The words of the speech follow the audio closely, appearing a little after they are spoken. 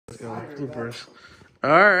go. Bloopers. All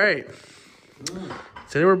right.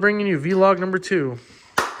 Today we're bringing you vlog number 2.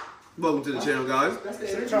 Welcome to the channel, guys.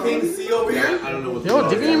 King C over here. I don't know what. Yo,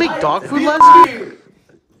 didn't you make dog food last week?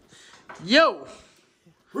 Yo,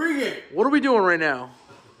 Bring it. what are we doing right now?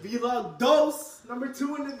 Vlog dose number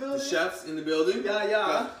 2 in the building. The chef's in the building.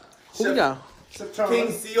 Yeah. Who we got?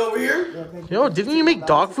 King C over here. Yo, didn't you make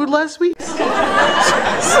dog food last week? Chill.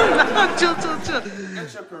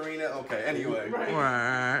 Ketchup, Karina. Okay. Anyway,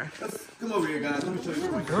 Alright. come over here, guys. Let me show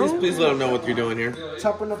you. Please let them know what you're doing here.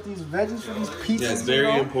 Chopping up these veggies for these pizzas. Yes,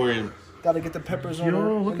 very important. Gotta get the peppers on.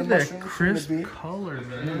 Yo, and look the at that mushrooms crisp from the beef. color,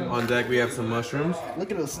 man. On deck, we have some mushrooms.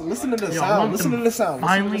 Look at this. Listen to the Yo, I sound. want Listen to them the sound.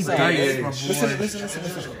 finely diced, my boy.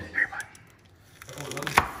 Listen.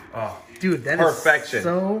 Dude, that Perfection. is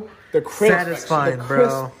so The crisp, satisfying, the bro.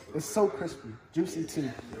 crisp is so crispy, juicy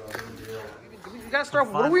too. We gotta start.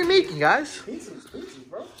 What are we making, guys? Pizzas,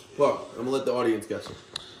 bro. Look, I'm gonna let the audience guess it.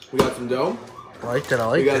 We got some dough. I like that.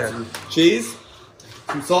 I We like got that. some cheese,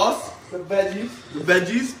 some sauce, The veggies. the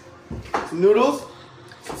veggies, some noodles,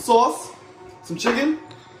 some sauce, some chicken,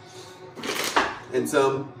 and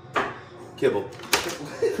some kibble.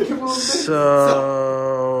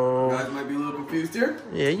 So, You guys might be a little confused here.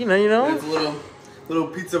 yeah, you know. It's a little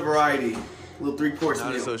pizza variety, a little 3-course meal.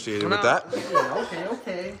 Not associated with that.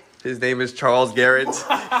 Okay. His name is Charles Garrett.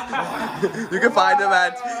 You can find him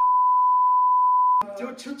at.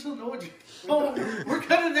 Chill, no. Oh, we're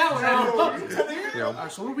cutting that one out. You know.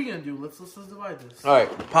 Alright, so what are we gonna do? Let's divide this. All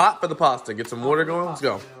right, pot for the pasta. Get some water going. Let's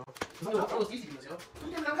go. Oh,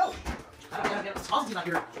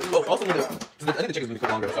 also, I think the chicken's gonna cook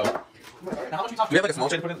longer. So, do we have like a small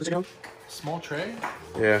tray to put in the chicken on? Small tray?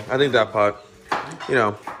 Yeah, I think that pot. You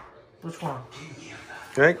know. Which one?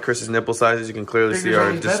 Okay, Chris's nipple sizes you can clearly see Fingers are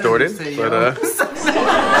always better, distorted, you say, but yo. what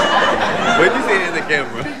did you say in the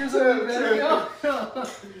camera?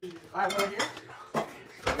 Alright, right here.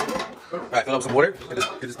 Alright, fill up some water. Get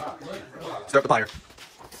this, start the fire.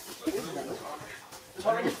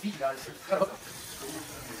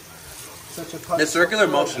 The circular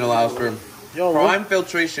motion allows for prime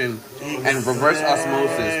filtration and reverse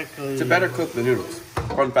osmosis to better cook the noodles.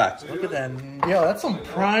 Fun fact. Look at that. Yo, that's some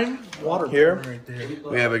prime water Here right there.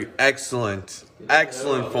 we have an excellent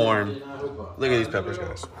form. Look at these peppers,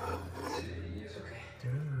 guys.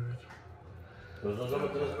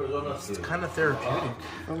 It's kind of therapeutic.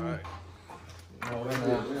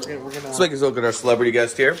 Let's make us look at our celebrity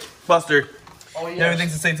guest here, Buster. Oh, You have anything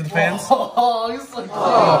to say to the fans? Oh, he's like,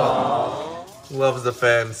 Loves the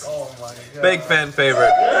fans. oh my god. Big fan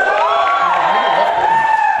favorite.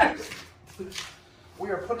 We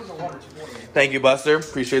are putting the water to water. Thank you, Buster.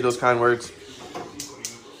 Appreciate those kind words.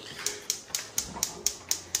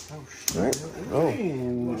 All right. Oh.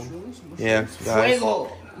 Yeah, guys.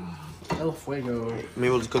 El Fuego. Maybe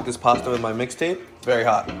we'll just cook this pasta with my mixtape. Very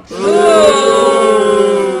hot.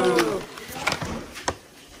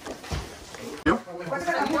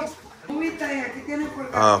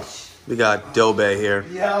 Oh, we got dough bay here.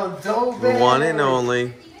 Yo, dough The one and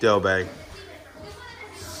only dough bay.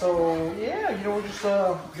 So, yeah, we're just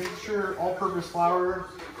making sure all-purpose flour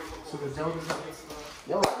so the dough doesn't...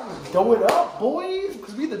 Yo, dough it up, boys,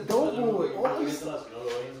 because we the dough boys. Y'all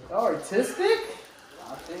artistic?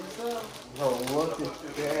 I think so. Bro, look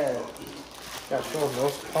at that. Got show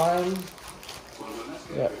those prime.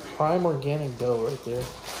 Yeah, prime organic dough right there.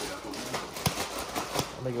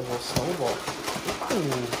 I'll make a little snowball.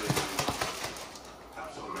 Ooh.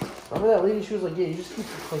 Remember that lady? She was like, "Yeah, you just keep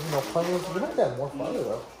like playing with it. You might have more fun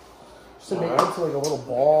though. Just to make it into like a little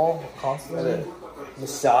ball constantly.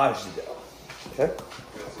 Massage dough. Okay.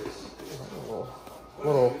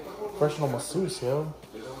 Little personal masseuse, yo.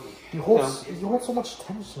 You hold so much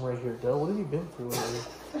tension right here, Del. What have you been through lately?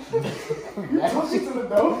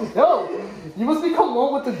 Yo, you must become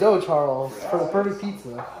one with the dough, Charles, for the perfect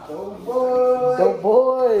pizza. Dough boys. Dough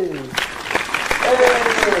boys. Hey!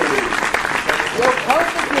 Yo,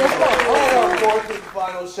 perfect. Let's go. Our fourth and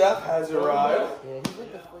final chef has arrived.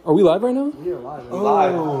 Are we live right now? We are live.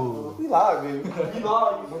 We live, baby.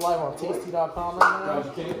 We're live on tasty.com right now.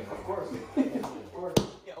 Of course.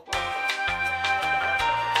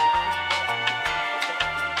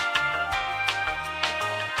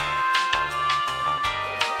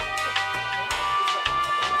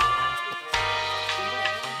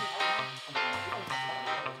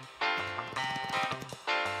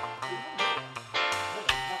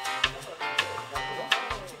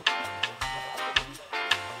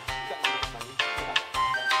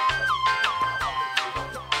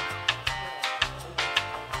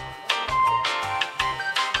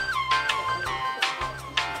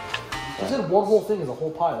 I said one whole thing is a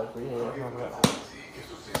whole pie, like, yeah.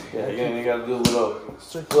 Yeah, you gotta do a little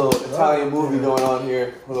Italian movie going on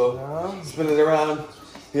here. A little spin it around,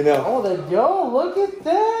 you know. Oh, there you go. Look at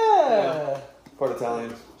that. Yeah. Part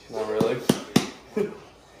Italian. Not really.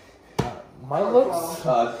 Mine looks.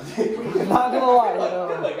 Not gonna lie,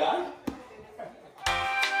 that guy.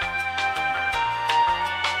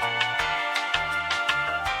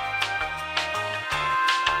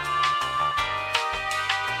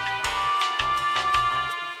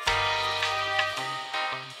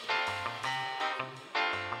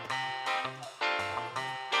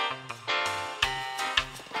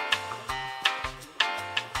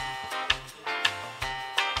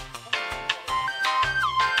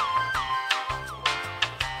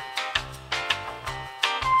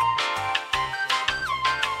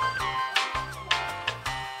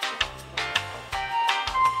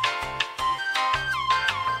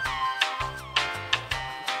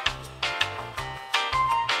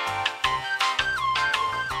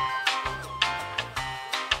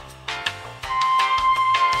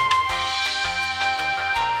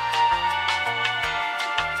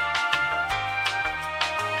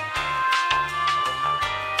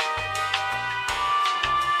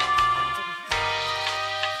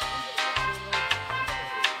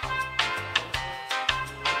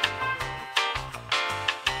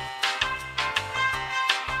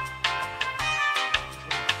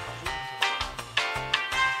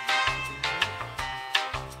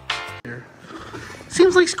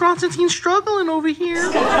 Seems like Scronstantine's struggling over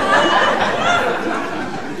here.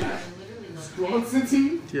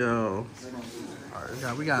 Scronstantine? Yo.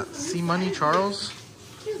 Alright, we got C Money, Charles.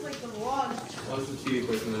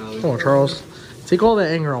 Come on, Charles. Take all that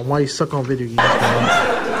anger on why you suck on video games, man.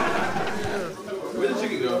 Where'd the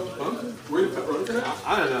chicken go? Huh? Where did the pepperoni go?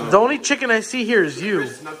 I don't know. The only chicken I see here is you.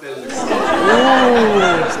 Snuck that in there.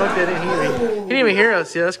 Ooh, snuck that in here. He didn't even hear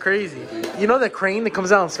us. Yeah, that's crazy. You know that crane that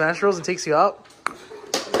comes out in Smash Bros and takes you out?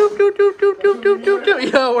 Doop, doop, doop, doop, doop, doop, doop,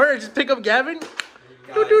 doop. Yo, where? Just pick up Gavin?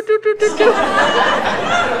 Doop, doop, doop, doop, doop, doop.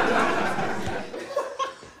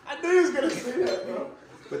 I knew he was gonna say that, bro.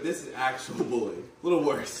 But this is actual bullying. A little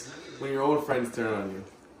worse. When your old friends turn on you.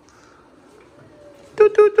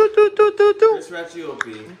 Doop, doop, doop, doop, doop, doop, doop. Chris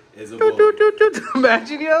Racciopi is a Doop, bully. doop, doop, doop, doop.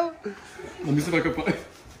 Imagine, yo. Let me see if I can find.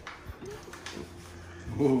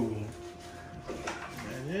 Whoa.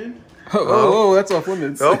 Oh, that's off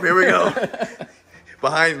limits. Oh, here we go.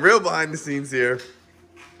 Real behind the scenes here.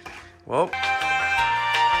 Well.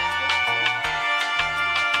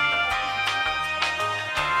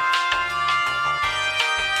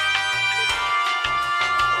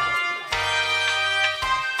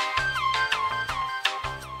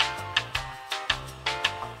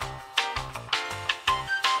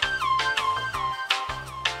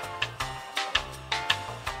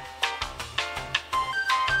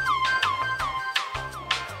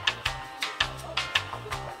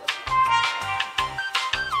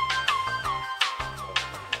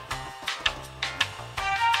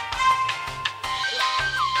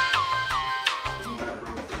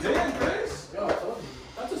 Damn, Chris. Yo, I told you.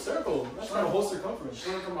 That's a circle. That's not a whole circumference. She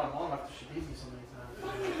learned from my mom after she beat me so many times.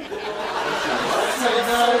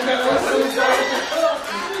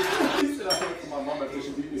 My mom after she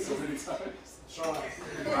beat me so many times.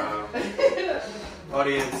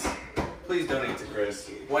 Audience, please donate to Chris.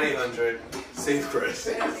 1-800-SAVE Chris.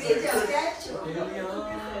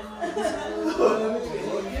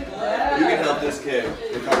 You can help this kid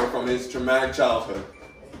recover from his traumatic childhood.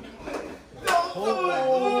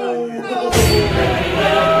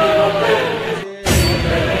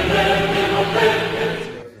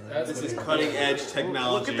 This is cutting edge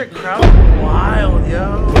technology. Look at the crowd. Wild,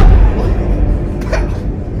 yo.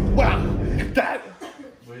 Wow, that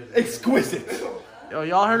exquisite. Yo,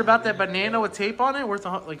 y'all heard about that banana with tape on it worth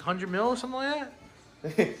like 100 mil or something like that?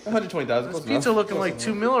 120,000. This pizza looking like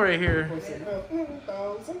 2 mil right here. You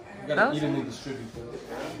gotta eat and distribute.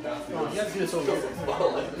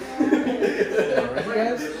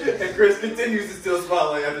 And Chris continues to steal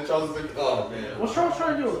spotlight after Charles is like, oh man. What's Charles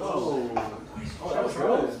trying to do? Oh, that was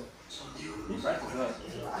Rose.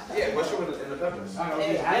 Yeah, what's your in the peppers?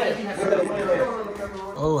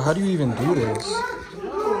 Oh, how do you even do this?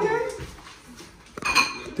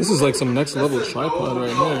 This is like some next level tripod right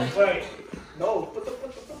here. Wait, no, put the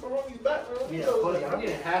pepperonis back, bro. yeah, buddy, I'm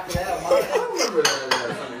getting half of that.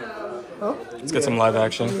 Let's get some live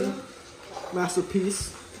action.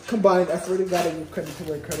 Masterpiece. Combined effort. Gotta give credit to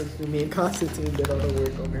where credit's due. Me and Constantine did all the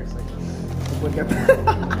work on there. It's like, oh boy,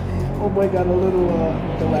 oh boy, got a little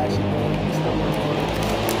the lashy going.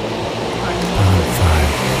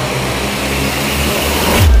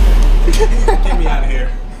 Get me out of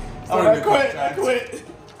here. I quit.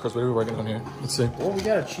 Chris, what are we working on here? Let's see. Well, we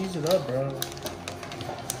gotta cheese it up, bro.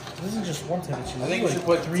 This isn't just one type of cheese. I think we should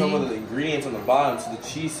put some of the ingredients on the bottom so the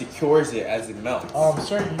cheese secures it as it melts. Oh, I'm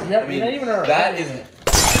sorry. You're not even alright. That is.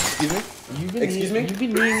 Excuse me? Excuse me? You've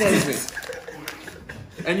been needing that. Excuse me.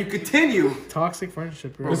 And you continue. Toxic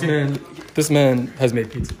friendship, bro. This man has made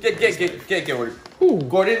pizza. Get Gordon. Ooh,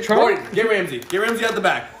 Gordon, get Ramsey. Get Ramsey out the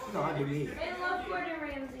back. No, I didn't eat. I love Gordon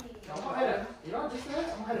Ramsay. You know, just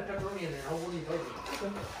that? I'm gonna have pepperoni in there. How will you like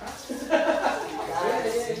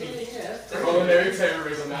Culinary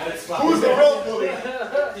terrorism at its finest. Who's the real bully?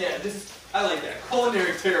 Yeah, I like that.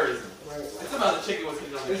 Culinary terrorism. It's about the chicken was on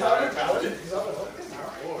the counter.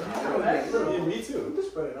 Yeah, me too. Just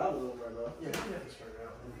spread it out a little bit, bro. Yeah, spread it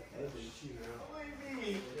out. That's cheese out.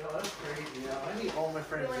 Yo, that's crazy. Yo, I need all my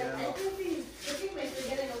friends. I think these cooking mix are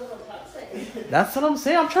getting a little toxic. That's what I'm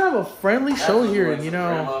saying. I'm trying to have a friendly show here, and you know.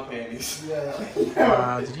 Grandma panties.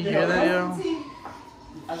 Wow, did you hear that, yo?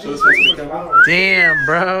 Show this one to the camera. Damn,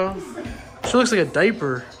 bro. She looks like a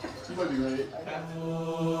diaper. You might be right.